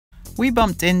we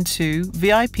bumped into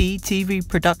VIP TV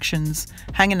Productions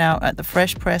hanging out at the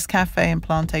Fresh Press Cafe in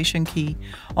Plantation Key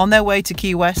on their way to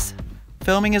Key West,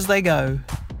 filming as they go.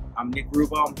 I'm Nick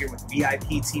Rubo. I'm here with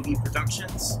VIP TV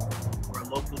Productions. We're a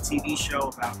local TV show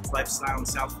about lifestyle in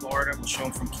South Florida. We're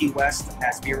shown from Key West to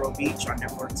past Vero Beach on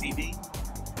Network TV.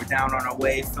 We're down on our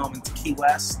way filming to Key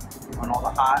West on all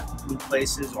the hot new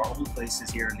places or old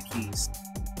places here in the Keys.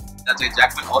 Jay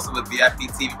Jackson, also with VIP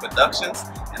TV Productions,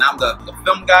 and I'm the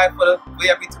film guy for the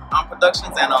VIP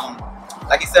Productions. And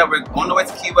like you said, we're on the way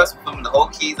to Key West. We're filming the whole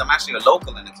Keys. I'm actually a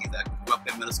local in the Keys. I grew up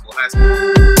in middle school, high school,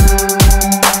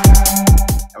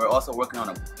 and we're also working on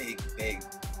a big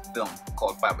film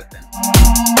called Fight Within.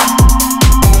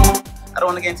 I don't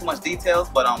want to get into much details,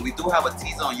 but we do have a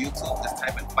teaser on YouTube. Just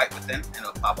type in Fight Within, and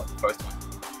it'll pop up the first one.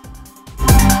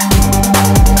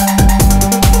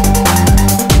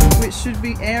 Which should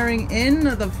be airing in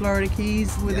the Florida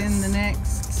Keys within the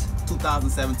next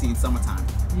 2017 summertime.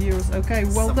 years. Okay,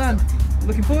 well Summer done. 17.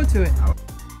 Looking forward to it.